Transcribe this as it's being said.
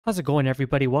How's it going,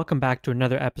 everybody? Welcome back to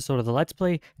another episode of the Let's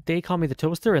Play. They call me the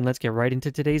Toaster, and let's get right into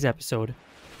today's episode.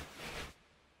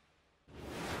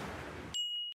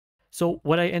 So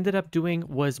what I ended up doing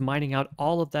was mining out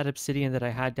all of that obsidian that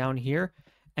I had down here,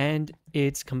 and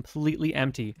it's completely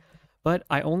empty. But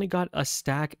I only got a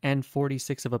stack and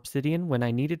 46 of obsidian when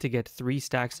I needed to get 3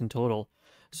 stacks in total.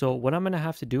 So what I'm going to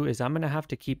have to do is I'm going to have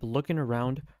to keep looking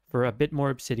around for a bit more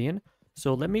obsidian.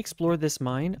 So let me explore this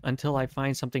mine until I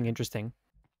find something interesting.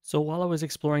 So while I was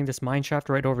exploring this mine shaft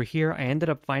right over here, I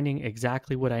ended up finding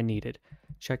exactly what I needed.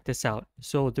 Check this out.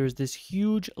 So there's this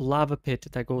huge lava pit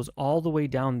that goes all the way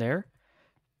down there.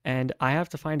 And I have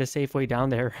to find a safe way down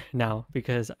there now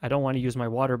because I don't want to use my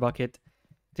water bucket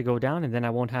to go down and then I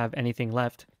won't have anything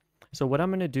left. So what I'm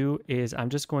going to do is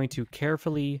I'm just going to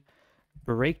carefully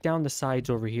break down the sides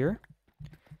over here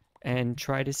and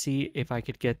try to see if I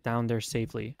could get down there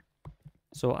safely.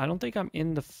 So I don't think I'm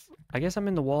in the... I guess I'm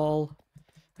in the wall...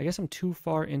 I guess I'm too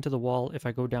far into the wall if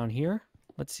I go down here.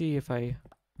 Let's see if I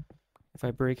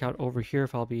break out over here,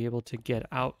 if I'll be able to get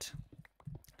out.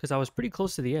 Because I was pretty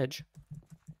close to the edge.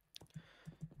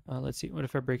 Let's see, what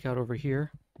if I break out over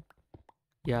here?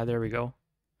 Yeah, there we go.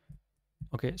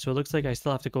 Okay, so it looks like I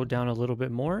still have to go down a little bit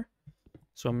more.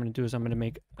 So what I'm going to do is I'm going to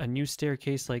make a new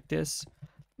staircase like this.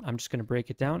 I'm just going to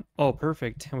break it down. Oh,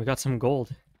 perfect. And we got some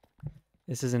gold.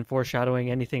 This isn't foreshadowing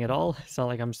anything at all. It's not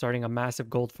like I'm starting a massive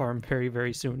gold farm very,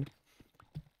 very soon.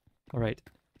 All right.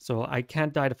 So I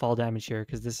can't die to fall damage here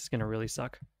because this is going to really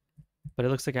suck. But it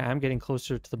looks like I am getting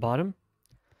closer to the bottom.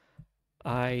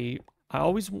 I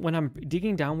always, when I'm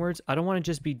digging downwards, I don't want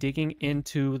to just be digging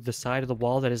into the side of the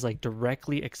wall that is like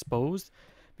directly exposed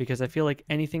because I feel like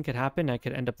anything could happen. I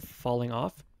could end up falling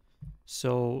off.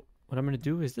 So what I'm going to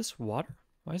do is this water.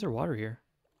 Why is there water here?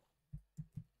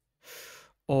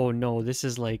 Oh no, this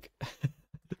is like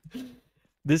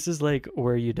this is like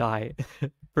where you die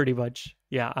pretty much.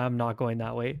 Yeah, I'm not going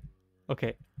that way.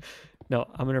 Okay. No,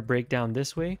 I'm going to break down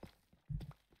this way.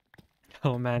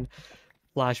 Oh man,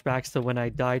 flashbacks to when I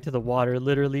died to the water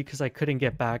literally because I couldn't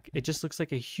get back. It just looks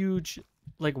like a huge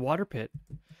like water pit.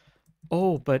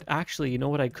 Oh, but actually, you know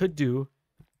what I could do?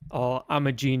 Oh, I'm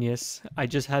a genius. I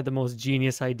just had the most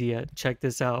genius idea. Check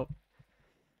this out.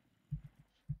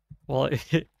 Well,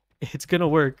 it's gonna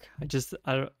work.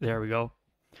 There we go.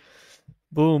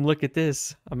 Boom, look at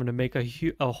this. I'm gonna make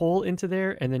a hole into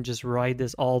there and then just ride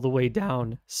this all the way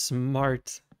down.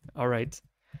 Smart. All right,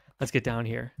 let's get down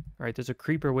here. All right, there's a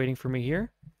creeper waiting for me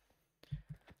here.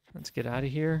 Let's get out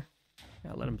of here.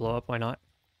 Yeah, let him blow up. Why not?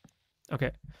 Okay,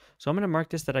 so I'm gonna mark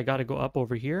this that I gotta go up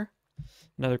over here.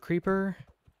 Another creeper.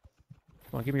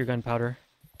 Come on, give me your gunpowder.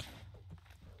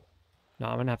 No,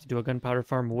 I'm gonna have to do a gunpowder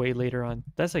farm way later on.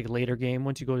 That's like later game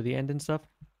once you go to the end and stuff.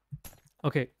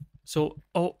 Okay, so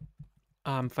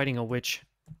I'm fighting a witch.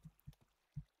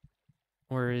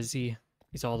 Where is he?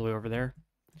 He's all the way over there.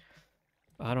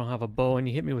 I don't have a bow and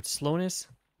he hit me with slowness.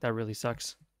 That really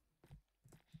sucks.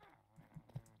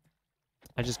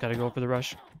 I just gotta go for the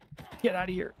rush. Get out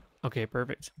of here. Okay,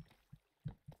 perfect.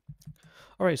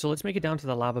 Alright, so let's make it down to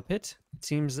the lava pit. It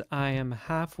seems I am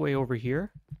halfway over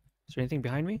here. Is there anything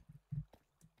behind me?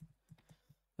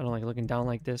 I don't like looking down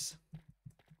like this.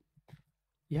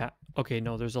 Yeah. Okay,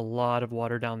 no, there's a lot of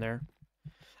water down there.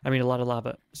 I mean, a lot of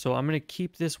lava. So I'm going to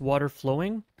keep this water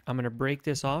flowing. I'm going to break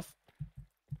this off.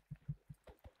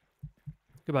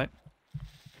 Goodbye.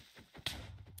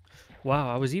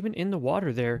 Wow, I was even in the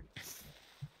water there.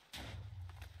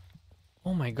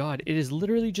 Oh my god, it is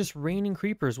literally just raining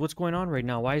creepers. What's going on right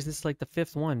now? Why is this like the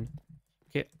 5th one?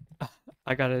 Okay,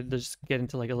 I gotta just get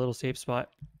into like a little safe spot.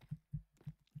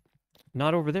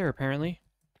 Not over there, apparently.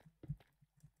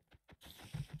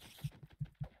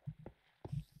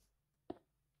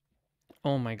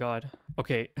 Oh my god.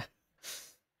 Okay.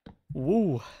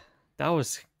 Woo. That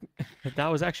was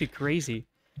actually crazy.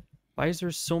 Why is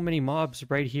there so many mobs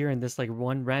right here in this like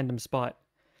one random spot?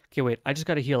 Okay, wait. I just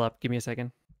gotta heal up. Give me a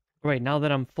second. All right, now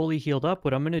that I'm fully healed up,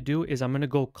 what I'm gonna do is I'm gonna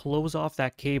go close off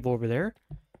that cave over there.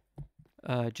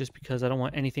 Just because I don't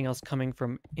want anything else coming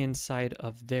from inside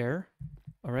of there.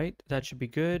 All right, that should be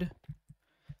good. And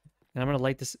I'm going to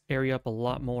light this area up a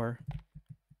lot more.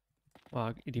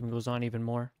 Wow, it even goes on even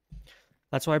more.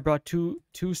 That's why I brought two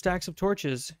stacks of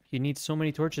torches. You need so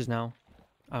many torches now.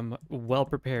 I'm well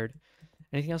prepared.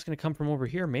 Anything else going to come from over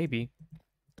here? Maybe.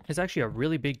 It's actually a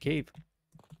really big cave.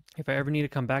 If I ever need to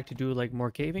come back to do like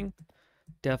more caving,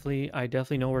 I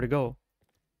definitely know where to go.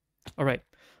 All right,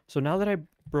 so now that I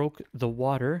broke the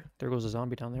water, there goes a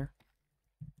zombie down there.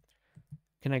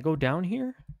 Can I go down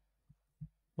here?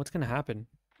 What's going to happen?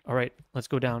 All right, let's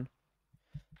go down.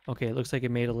 Okay, it looks like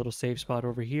it made a little safe spot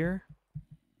over here.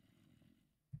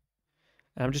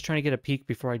 And I'm just trying to get a peek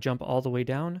before I jump all the way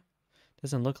down.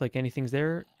 Doesn't look like anything's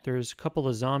there. There's a couple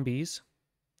of zombies.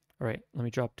 All right, let me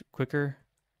drop quicker.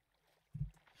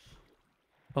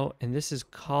 Oh, and this is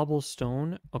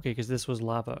cobblestone. Okay, because this was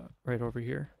lava right over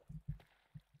here.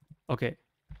 Okay,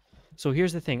 so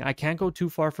here's the thing. I can't go too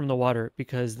far from the water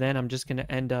because then I'm just going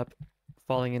to end up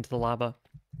falling into the lava.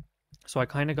 So I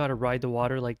kind of got to ride the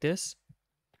water like this.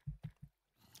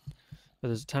 But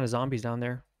there's a ton of zombies down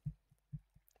there.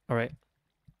 All right.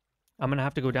 I'm going to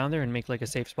have to go down there and make like a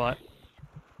safe spot.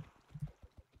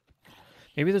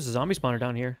 Maybe there's a zombie spawner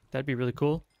down here. That'd be really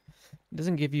cool. It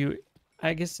doesn't give you...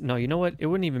 I guess... No, you know what? It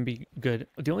wouldn't even be good.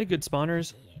 The only good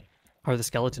spawners are the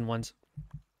skeleton ones.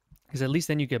 Because at least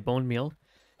then you get bone meal.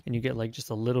 And you get like just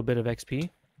a little bit of XP.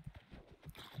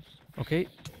 Okay.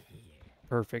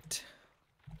 Perfect.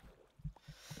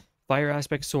 Fire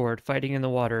aspect sword. Fighting in the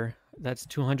water. That's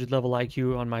 200 level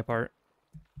IQ on my part.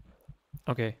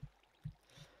 Okay.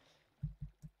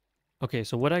 Okay,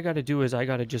 so what I got to do is I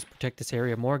got to just protect this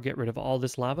area more, get rid of all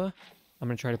this lava. I'm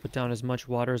going to try to put down as much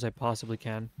water as I possibly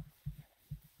can.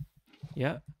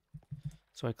 Yeah.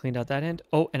 So I cleaned out that end.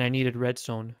 Oh, and I needed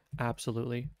redstone.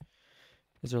 Absolutely.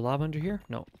 Is there lava under here?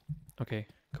 No. Okay.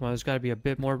 Come on, there's got to be a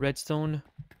bit more redstone.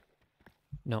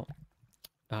 No.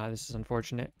 This is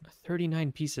unfortunate.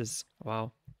 39 pieces.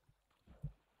 Wow.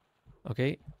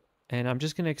 Okay. And I'm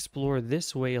just going to explore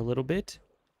this way a little bit.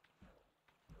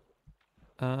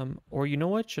 Or you know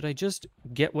what? Should I just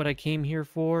get what I came here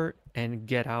for and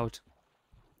get out?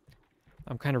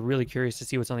 I'm kind of really curious to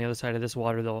see what's on the other side of this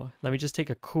water, though. Let me just take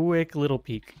a quick little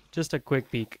peek. Just a quick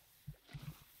peek.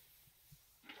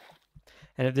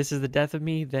 And if this is the death of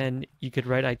me, then you could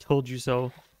write "I told you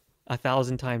so"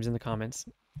 1,000 times in the comments.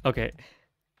 Okay.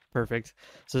 Perfect.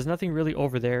 So there's nothing really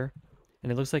over there.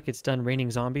 And it looks like it's done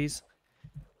raining zombies.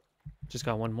 Just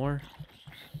got one more.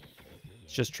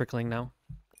 It's just trickling now.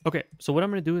 Okay, so what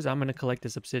I'm going to do is I'm going to collect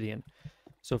this obsidian.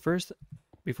 So first,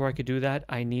 before I could do that,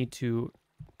 I need to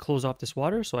close off this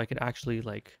water so I could actually,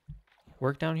 like,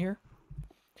 work down here.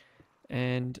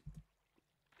 And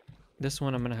this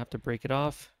one, I'm going to have to break it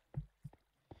off.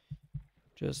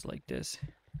 Just like this.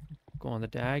 Go on the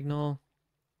diagonal.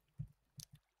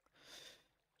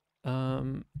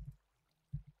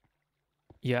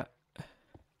 Yeah.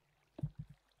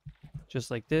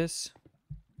 Just like this.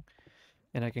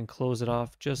 And I can close it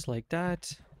off just like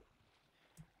that.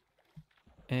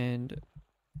 And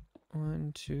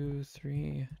 1, 2,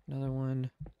 3, another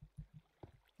one.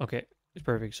 Okay, it's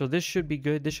perfect. So this should be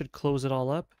good. This should close it all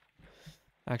up.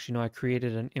 Actually, no, I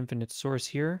created an infinite source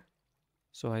here.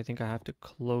 So I think I have to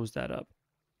close that up.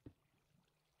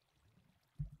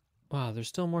 Wow, there's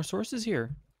still more sources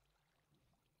here.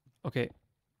 Okay.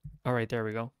 All right, there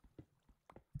we go.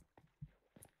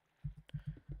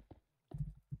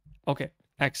 Okay,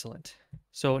 excellent.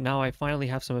 So now I finally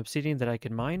have some obsidian that I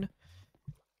can mine.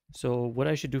 So what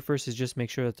I should do first is just make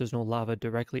sure that there's no lava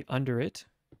directly under it,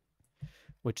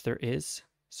 which there is.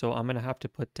 So I'm going to have to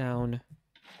put down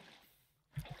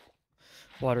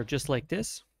water just like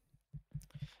this.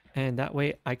 And that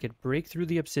way I could break through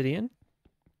the obsidian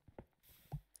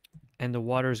and the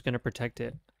water is going to protect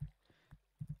it.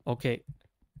 Okay,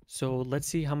 so let's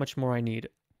see how much more I need.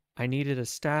 I needed a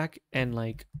stack and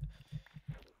like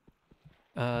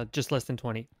just less than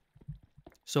 20.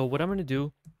 So what I'm going to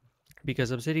do,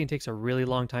 because obsidian takes a really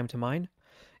long time to mine,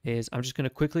 is I'm just going to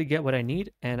quickly get what I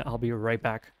need and I'll be right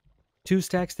back. 2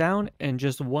 stacks down and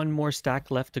just 1 more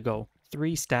stack left to go.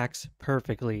 3 stacks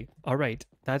perfectly. All right,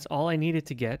 that's all I needed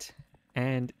to get.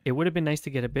 And it would have been nice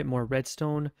to get a bit more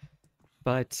redstone,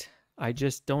 but I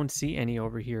just don't see any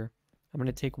over here. I'm going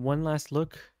to take one last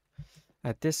look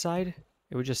at this side.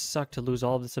 It would just suck to lose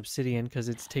all of this obsidian because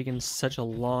it's taken such a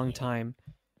long time,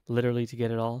 literally, to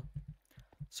get it all.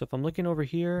 So if I'm looking over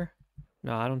here,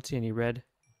 no, I don't see any red.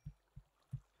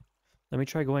 Let me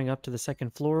try going up to the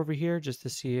second floor over here just to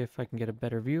see if I can get a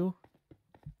better view.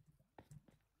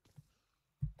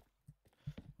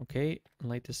 Okay,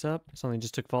 light this up. Something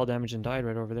just took fall damage and died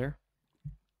right over there.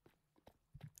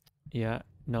 Yeah,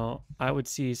 no, I would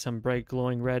see some bright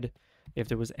glowing red if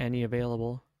there was any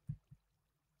available.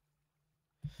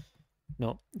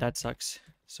 No, that sucks.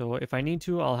 So if I need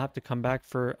to, I'll have to come back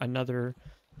for another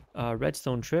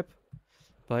redstone trip.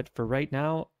 But for right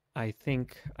now, I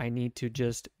think I need to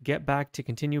just get back to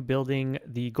continue building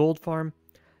the gold farm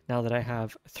now that I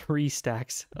have 3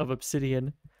 stacks of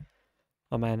obsidian.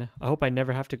 Oh man, I hope I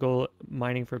never have to go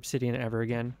mining for obsidian ever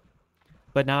again.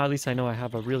 But now at least I know I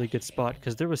have a really good spot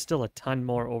because there was still a ton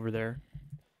more over there,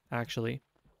 actually.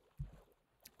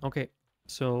 Okay,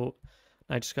 so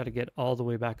I just got to get all the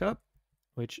way back up,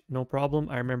 which no problem.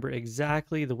 I remember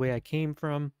exactly the way I came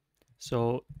from.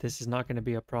 So this is not going to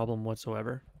be a problem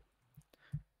whatsoever.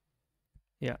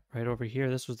 Yeah, right over here.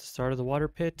 This was the start of the water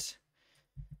pit.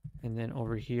 And then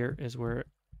over here is where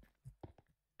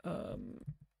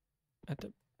at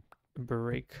the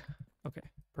break. Okay,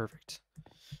 perfect.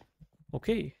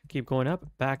 Okay, keep going up,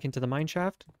 back into the mine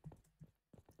shaft.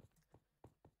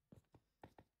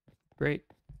 Great.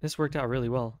 This worked out really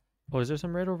well. Oh, is there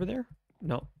some red over there?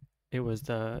 No. It was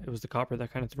the copper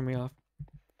that kind of threw me off.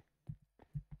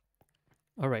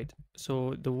 All right.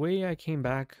 So the way I came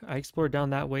back, I explored down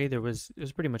that way. It was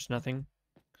pretty much nothing.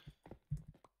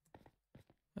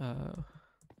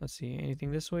 Let's see.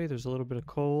 Anything this way? There's a little bit of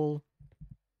coal.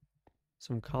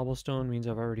 Some cobblestone means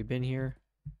I've already been here.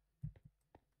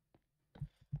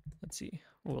 Let's see.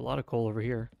 Oh, a lot of coal over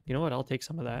here. You know what? I'll take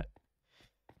some of that.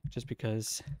 Just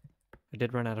because I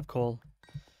did run out of coal.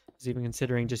 I was even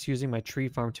considering just using my tree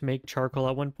farm to make charcoal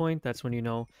at one point. That's when you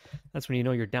know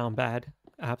you're down bad.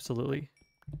 Absolutely.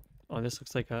 Oh, this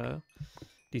looks like a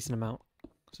decent amount.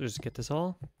 So just get this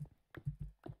all.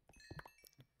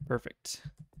 Perfect.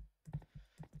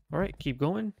 All right, keep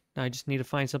going. I just need to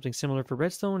find something similar for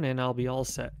redstone and I'll be all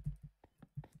set.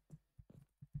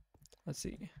 Let's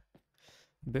see.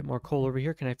 A bit more coal over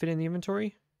here. Can I fit in the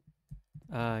inventory?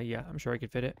 Yeah, I'm sure I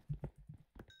could fit it.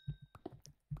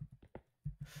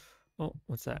 Oh,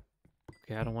 what's that?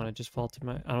 Okay, I don't want to just fall to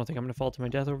my... I don't think I'm going to fall to my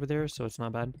death over there, so it's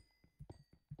not bad.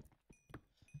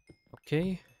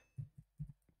 Okay.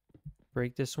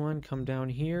 Break this one. Come down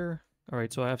here. All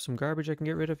right, so I have some garbage I can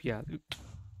get rid of. Yeah.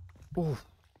 Ooh.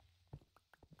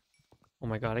 Oh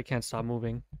my god, I can't stop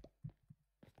moving.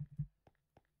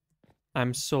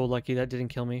 I'm so lucky that didn't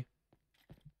kill me.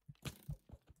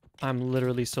 I'm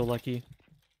literally so lucky.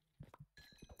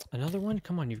 Another one?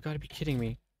 Come on, you've got to be kidding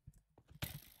me.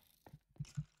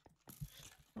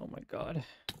 Oh my god.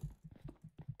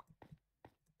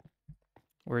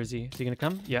 Where is he? Is he gonna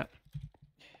come? Yeah.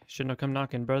 Shouldn't have come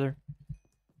knocking, brother.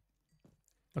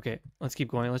 Okay, let's keep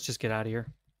going. Let's just get out of here.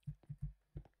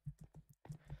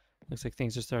 Looks like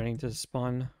things are starting to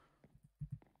spawn.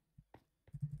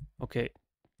 Okay.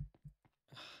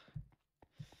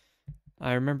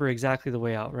 I remember exactly the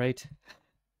way out, right?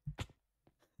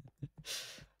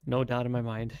 No doubt in my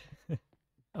mind.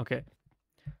 Okay.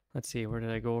 Let's see. Where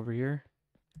did I go over here?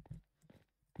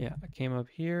 Yeah, I came up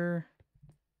here.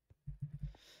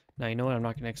 Now, you know what? I'm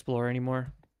not going to explore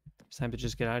anymore. It's time to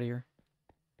just get out of here.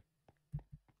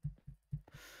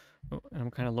 Oh, and I'm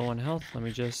kind of low on health. Let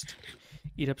me just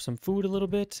eat up some food a little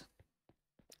bit.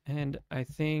 And I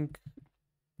think...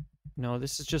 No,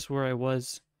 this is just where I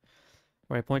was.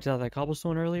 Where I pointed out that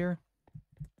cobblestone earlier.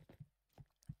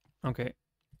 Okay.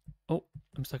 Oh,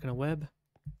 I'm stuck in a web.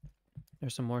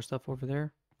 There's some more stuff over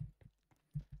there.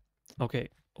 Okay.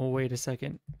 Oh, wait a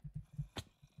second.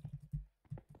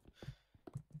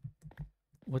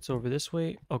 What's over this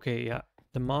way? Okay, yeah.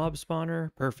 The mob spawner.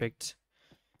 Perfect.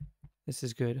 This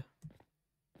is good.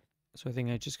 So I think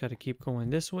I just got to keep going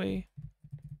this way.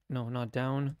 No, not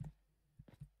down.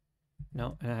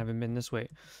 No, and I haven't been this way.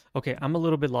 Okay, I'm a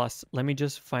little bit lost. Let me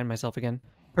just find myself again.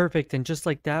 Perfect, and just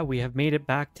like that, we have made it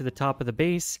back to the top of the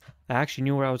base. I actually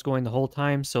knew where I was going the whole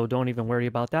time, so don't even worry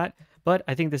about that. But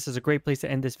I think this is a great place to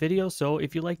end this video, so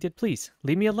if you liked it, please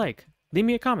leave me a like, leave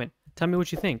me a comment, tell me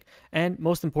what you think, and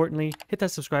most importantly, hit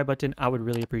that subscribe button. I would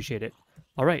really appreciate it.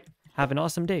 All right, have an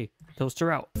awesome day.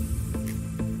 Toaster out.